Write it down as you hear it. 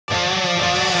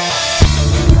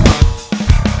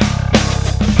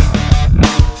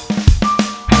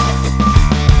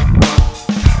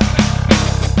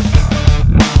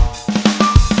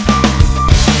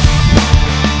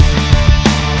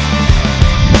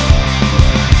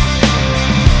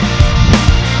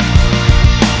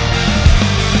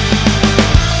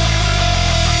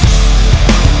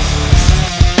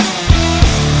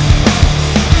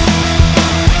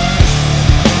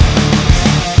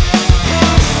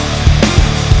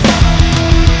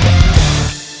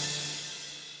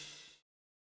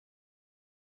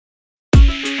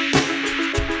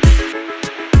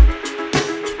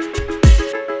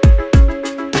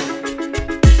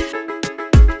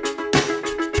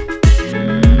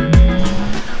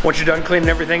Once you're done cleaning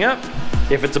everything up,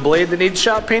 if it's a blade that needs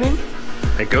shot painting,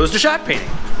 it goes to shot painting.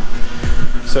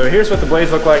 So here's what the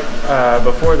blades look like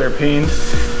before they're peened.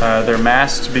 They're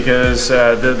masked because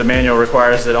the manual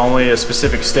requires that only a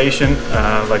specific station,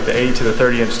 like the 8 to the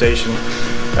 30-inch station, be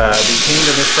peened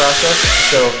in this process.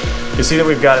 So you see that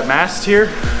we've got it masked here.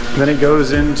 Then it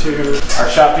goes into our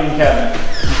shot peen cabinet.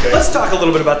 Okay. Let's talk a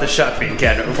little bit about the shot peen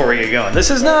cabinet before we get going.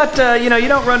 This is not, you know, you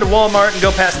don't run to Walmart and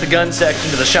go past the gun section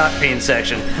to the shot peen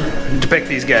section to pick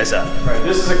these guys up. Right.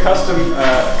 This is a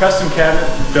custom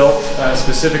cabinet built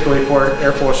specifically for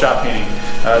airfoil shot peening.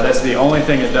 That's the only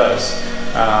thing it does.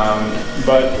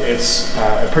 But it's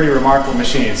a pretty remarkable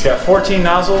machine. It's got 14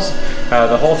 nozzles.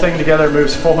 The whole thing together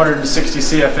moves 460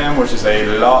 CFM, which is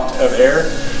a lot of air.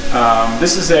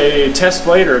 This is a test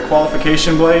blade or a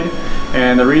qualification blade,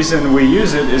 and the reason we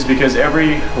use it is because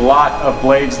every lot of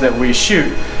blades that we shoot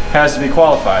has to be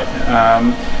qualified.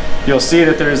 You'll see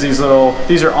that there's these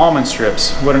are almond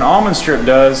strips. What an almond strip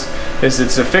does is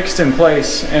it's affixed in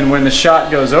place, and when the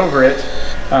shot goes over it,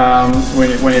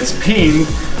 when it's peened,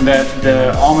 that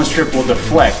the almond strip will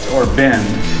deflect or bend.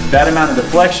 That amount of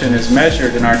deflection is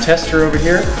measured in our tester over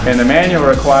here, and the manual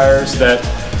requires that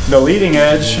the leading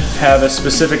edge have a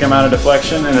specific amount of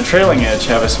deflection and the trailing edge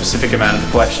have a specific amount of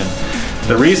deflection.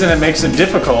 The reason it makes it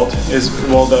difficult is,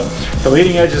 well, the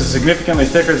leading edge is significantly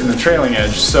thicker than the trailing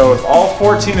edge. So if all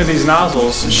 14 of these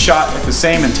nozzles shot at the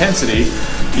same intensity,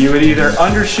 you would either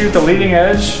undershoot the leading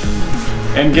edge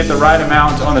and get the right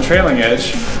amount on the trailing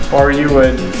edge, or you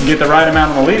would get the right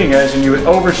amount on the leading edge and you would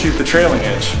overshoot the trailing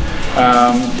edge.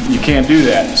 You can't do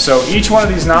that. So each one of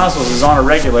these nozzles is on a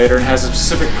regulator and has a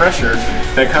specific pressure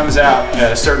that comes out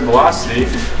at a certain velocity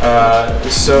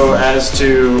so as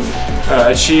to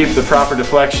achieve the proper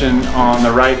deflection on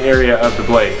the right area of the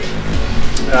blade.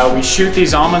 We shoot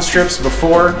these almond strips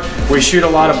before we shoot a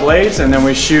lot of blades, and then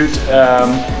we shoot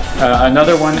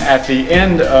another one at the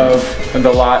end of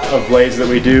the lot of blades that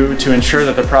we do to ensure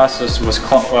that the process was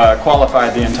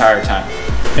qualified the entire time.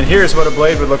 And here's what a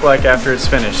blade would look like after it's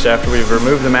finished, after we've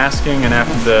removed the masking and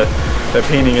after the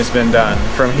peening has been done.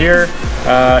 From here,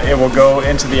 it will go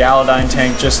into the Aladyne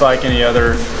tank just like any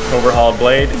other overhauled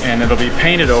blade, and it'll be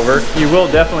painted over. You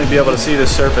will definitely be able to see the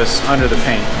surface under the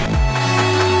paint.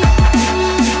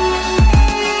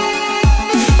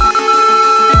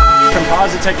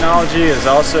 Composite technology is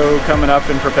also coming up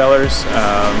in propellers.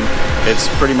 It's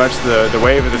pretty much the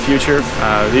wave of the future.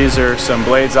 These are some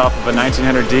blades off of a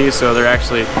 1900D, so they're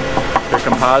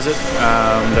composite.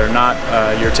 They're not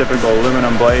your typical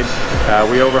aluminum blade.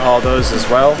 We overhaul those as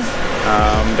well.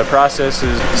 The process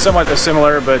is somewhat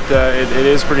similar, but it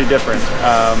is pretty different.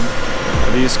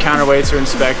 These counterweights are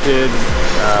inspected.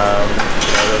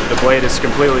 The blade is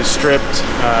completely stripped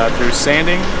through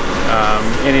sanding.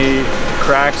 Any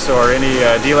cracks or any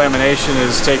delamination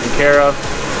is taken care of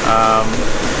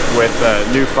with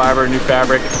new fiber, new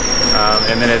fabric,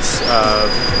 and then it's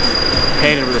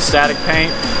painted with a static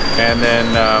paint, and then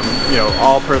you know,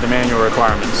 all per the manual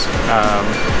requirements.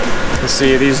 Let's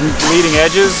see, these leading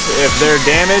edges, if they're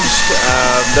damaged,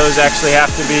 those actually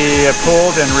have to be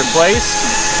pulled and replaced.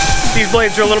 These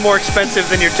blades are a little more expensive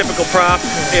than your typical prop.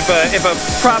 If a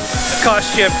prop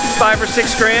costs you 5 or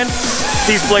 6 grand,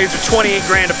 these blades are 28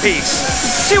 grand a piece.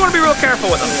 So you want to be real careful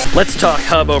with them. Let's talk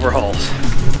hub overhauls.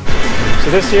 So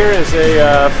this here is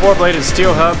a 4-bladed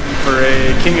steel hub for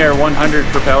a King Air 100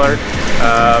 propeller.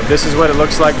 This is what it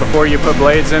looks like before you put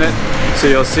blades in it. So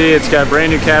you'll see it's got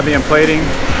brand new cadmium plating,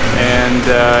 and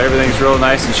everything's real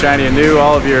nice and shiny and new.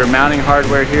 All of your mounting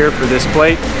hardware here for this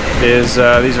plate is,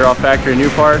 these are all factory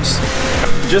new parts.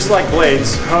 Just like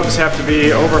blades, hubs have to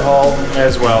be overhauled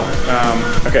as well.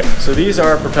 Okay, so these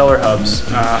are propeller hubs.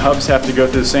 Hubs have to go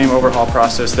through the same overhaul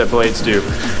process that blades do.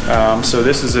 So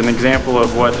this is an example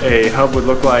of what a hub would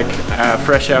look like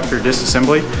fresh after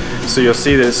disassembly. So you'll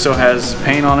see that it still has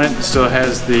paint on it, still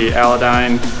has the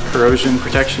Aladyne corrosion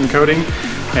protection coating,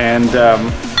 and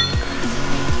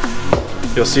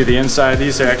you'll see the inside.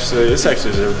 This actually is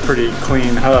a pretty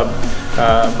clean hub.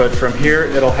 But from here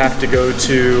it'll have to go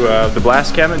to the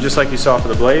blast cabinet, just like you saw for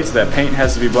the blades. That paint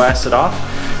has to be blasted off.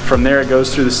 From there it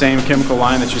goes through the same chemical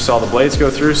line that you saw the blades go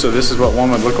through. So this is what one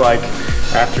would look like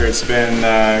after it's been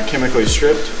chemically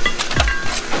stripped.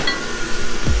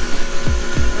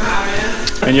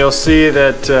 And you'll see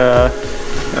that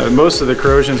most of the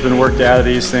corrosion's been worked out of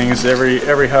these things.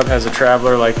 Every hub has a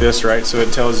traveler like this, right? So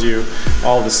it tells you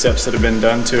all the steps that have been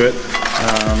done to it.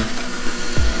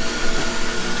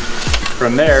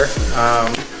 From there,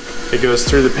 it goes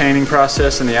through the painting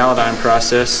process and the Aladyne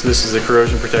process. This is the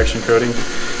corrosion protection coating,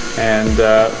 and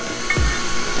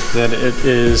that it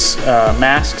is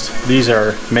masked. These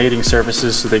are mating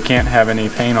surfaces, so they can't have any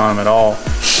paint on them at all.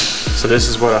 So this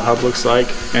is what a hub looks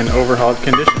like in overhauled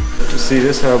condition. You see,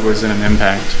 this hub was in an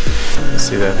impact. You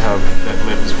see that hub, that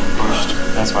lip has been pushed.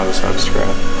 That's why this hub's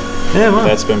scrapped. Yeah, wow.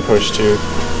 That's been pushed too.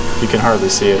 You can hardly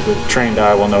see it. The trained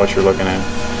eye will know what you're looking at.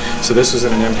 So this was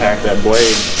in an impact. That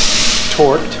blade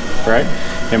torqued, right,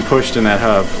 and pushed in that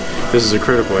hub. This is a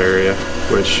critical area,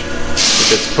 which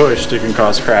if it's pushed, it can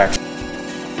cause cracks.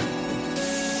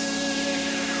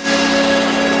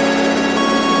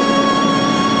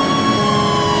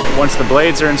 Once the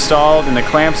blades are installed and the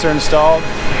clamps are installed,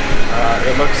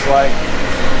 it looks like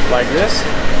this.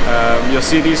 You'll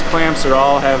see these clamps are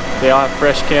all have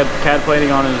fresh CAD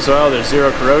plating on it as well. There's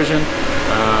zero corrosion.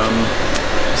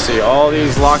 See all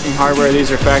these locking hardware. These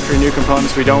are factory new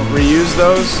components. We don't reuse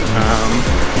those.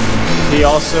 He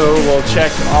also will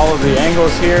check all of the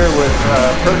angles here with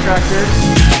protractors.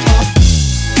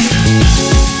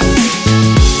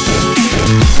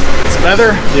 It's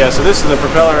leather. Yeah, so this is the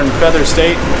propeller in feather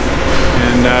state.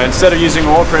 And instead of using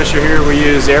oil pressure here, we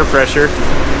use air pressure.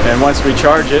 And once we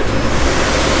charge it,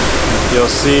 you'll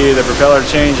see the propeller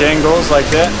change angles like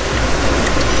that.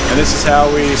 And this is how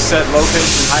we set low pitch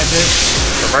and high pitch.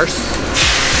 Reverse.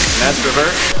 And that's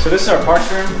reverse. So this is our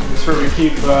parts room. This is where we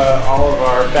keep all of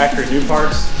our factory new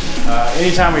parts.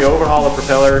 Anytime we overhaul a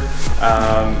propeller,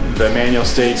 the manual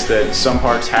states that some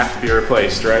parts have to be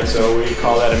replaced, right? So we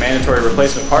call that a mandatory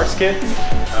replacement parts kit.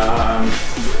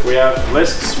 We have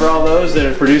lists for all those that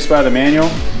are produced by the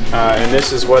manual. And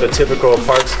this is what a typical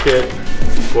parts kit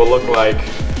will look like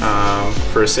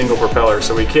for a single propeller.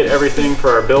 So we kit everything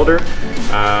for our builder,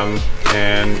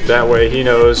 and that way he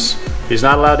knows he's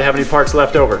not allowed to have any parts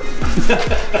left over.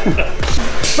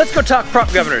 Let's go talk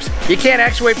prop governors. You can't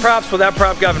actuate props without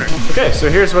prop governors. Okay, so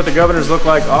here's what the governors look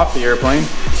like off the airplane.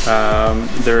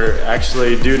 They're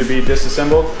actually due to be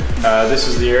disassembled. This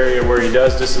is the area where he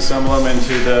does disassemble them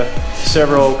into the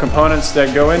several components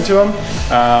that go into them.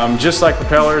 Just like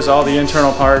propellers, all the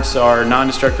internal parts are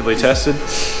non-destructively tested,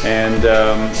 and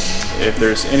if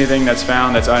there's anything that's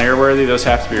found that's unairworthy, those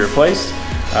have to be replaced.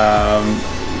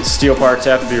 Steel parts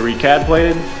have to be re-CAD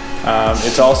plated.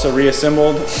 It's also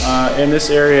reassembled in this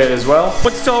area as well.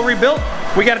 What's still rebuilt?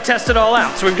 We got to test it all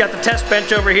out. So we've got the test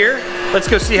bench over here. Let's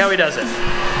go see how he does it. This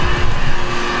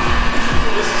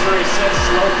is where he sets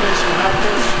low pitch and high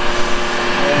pitch.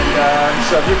 And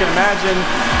so if you can imagine,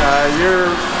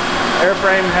 your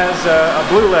airframe has a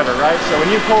blue lever, right? So when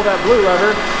you pull that blue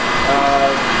lever,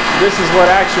 this is what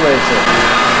actuates it.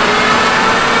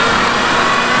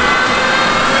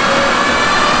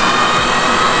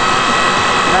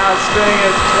 Now it's spinning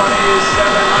at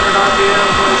 2700 RPM,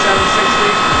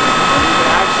 2760, and you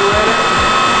can actuate it.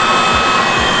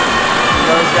 It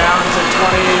goes down to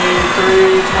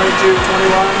 23, 22, 21.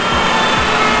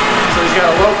 So he's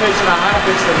got a low pitch and a high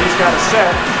pitch that he's got to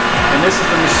set, and this is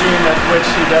the machine at which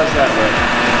he does that with.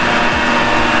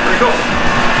 Pretty cool.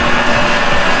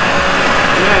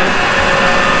 And then,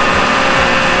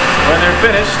 when they're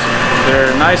finished,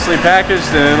 they're nicely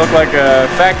packaged and they look like a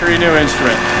factory new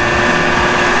instrument.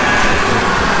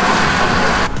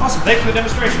 Awesome, thanks for the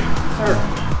demonstration. Sir.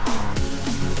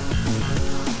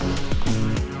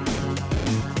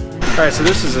 Alright, so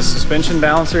this is a suspension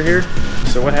balancer here.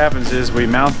 So what happens is we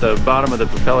mount the bottom of the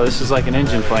propeller. This is like an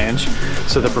engine flange.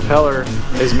 So the propeller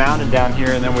is mounted down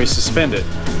here and then we suspend it.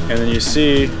 And then you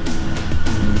see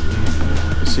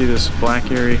this black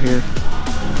area here?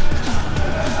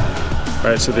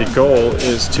 Right, so the goal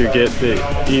is to get the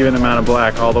even amount of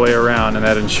black all the way around, and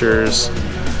that ensures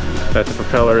that the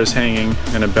propeller is hanging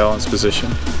in a balanced position.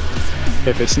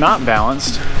 If it's not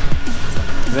balanced,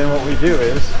 then what we do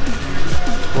is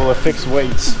we'll affix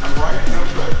weights to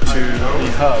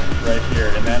the hub right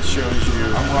here, and that shows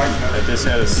you that this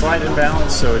has a slight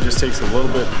imbalance, so it just takes a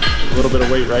little bit of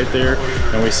weight right there,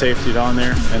 and we safety it on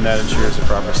there, and that ensures a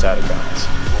proper static balance.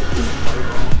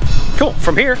 Cool.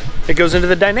 From here, it goes into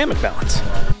the dynamic balance.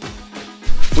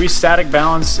 We static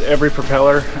balance every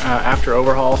propeller after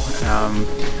overhaul.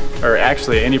 Or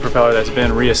actually any propeller that's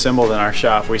been reassembled in our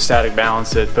shop, we static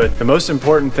balance it. But the most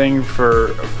important thing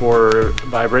for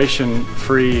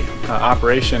vibration-free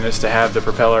operation is to have the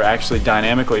propeller actually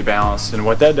dynamically balanced. And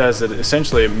what that does, it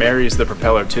essentially marries the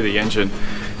propeller to the engine.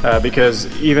 Because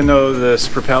even though this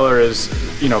propeller is,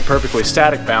 perfectly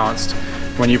static balanced,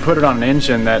 when you put it on an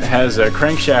engine that has a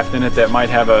crankshaft in it that might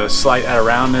have a slight out of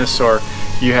roundness, or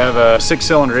you have a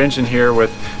 6-cylinder engine here with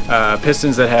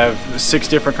pistons that have 6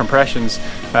 different compressions,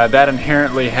 that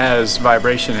inherently has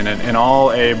vibration in it, and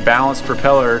all a balanced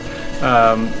propeller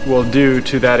will do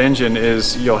to that engine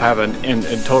is you'll have a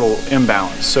total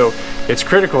imbalance. So it's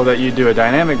critical that you do a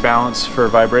dynamic balance for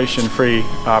vibration-free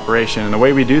operation, and the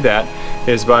way we do that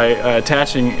is by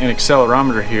attaching an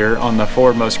accelerometer here on the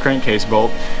forwardmost crankcase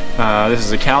bolt. This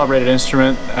is a calibrated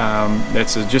instrument.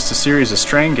 It's just a series of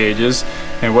strain gauges,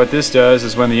 and what this does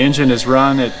is when the engine is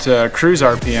run at cruise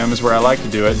RPM is where I like to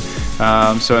do it.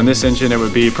 So in this engine it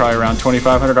would be probably around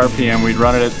 2500 RPM. We'd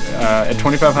run it at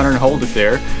 2500 and hold it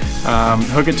there,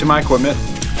 hook it to my equipment,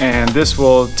 and this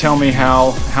will tell me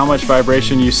how much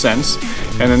vibration you sense.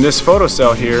 And then this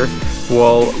photocell here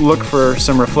will look for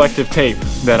some reflective tape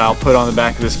that I'll put on the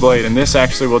back of this blade, and this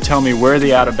actually will tell me where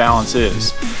the out of balance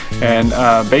is. And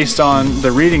based on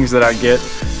the readings that I get,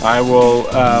 I will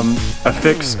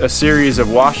affix a series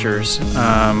of washers.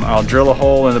 I'll drill a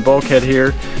hole in the bulkhead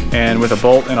here, and with a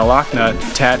bolt and a lock nut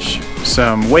attach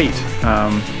some weight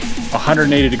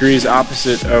 180 degrees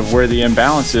opposite of where the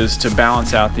imbalance is to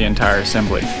balance out the entire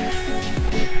assembly.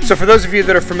 So for those of you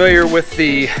that are familiar with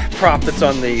the prop that's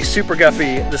on the Super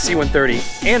Guppy, the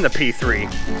C-130, and the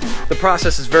P3, the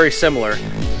process is very similar.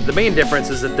 The main difference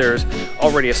is that there's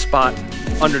already a spot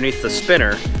underneath the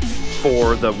spinner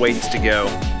for the weights to go,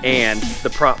 and the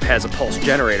prop has a pulse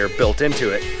generator built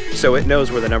into it, so it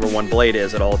knows where the #1 blade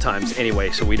is at all times anyway,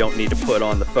 so we don't need to put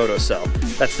on the photocell.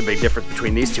 That's the big difference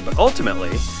between these two, but ultimately,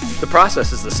 the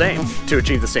process is the same to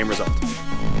achieve the same result.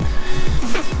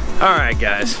 Alright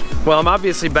guys, well I'm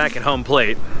obviously back at home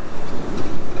plate,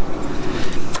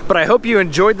 but I hope you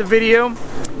enjoyed the video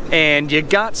and you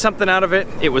got something out of it.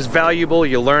 It was valuable,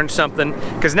 you learned something,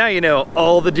 because now you know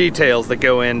all the details that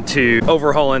go into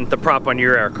overhauling the prop on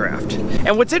your aircraft.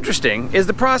 And what's interesting is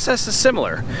the process is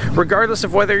similar, regardless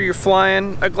of whether you're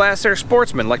flying a Glass Air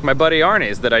Sportsman like my buddy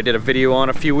Arne's that I did a video on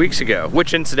a few weeks ago,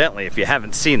 which incidentally, if you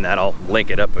haven't seen that, I'll link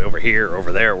it up over here,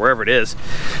 over there, wherever it is,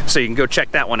 so you can go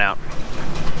check that one out.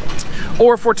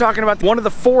 Or if we're talking about one of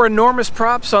the 4 enormous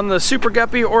props on the Super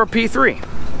Guppy or a P3.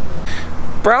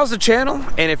 Browse the channel,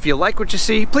 and if you like what you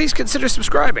see, please consider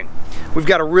subscribing. We've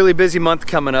got a really busy month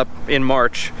coming up in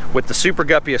March with the Super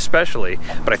Guppy especially,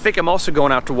 but I think I'm also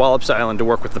going out to Wallops Island to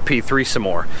work with the P3 some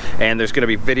more, and there's going to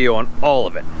be video on all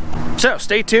of it. So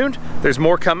stay tuned, there's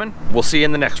more coming. We'll see you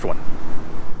in the next one.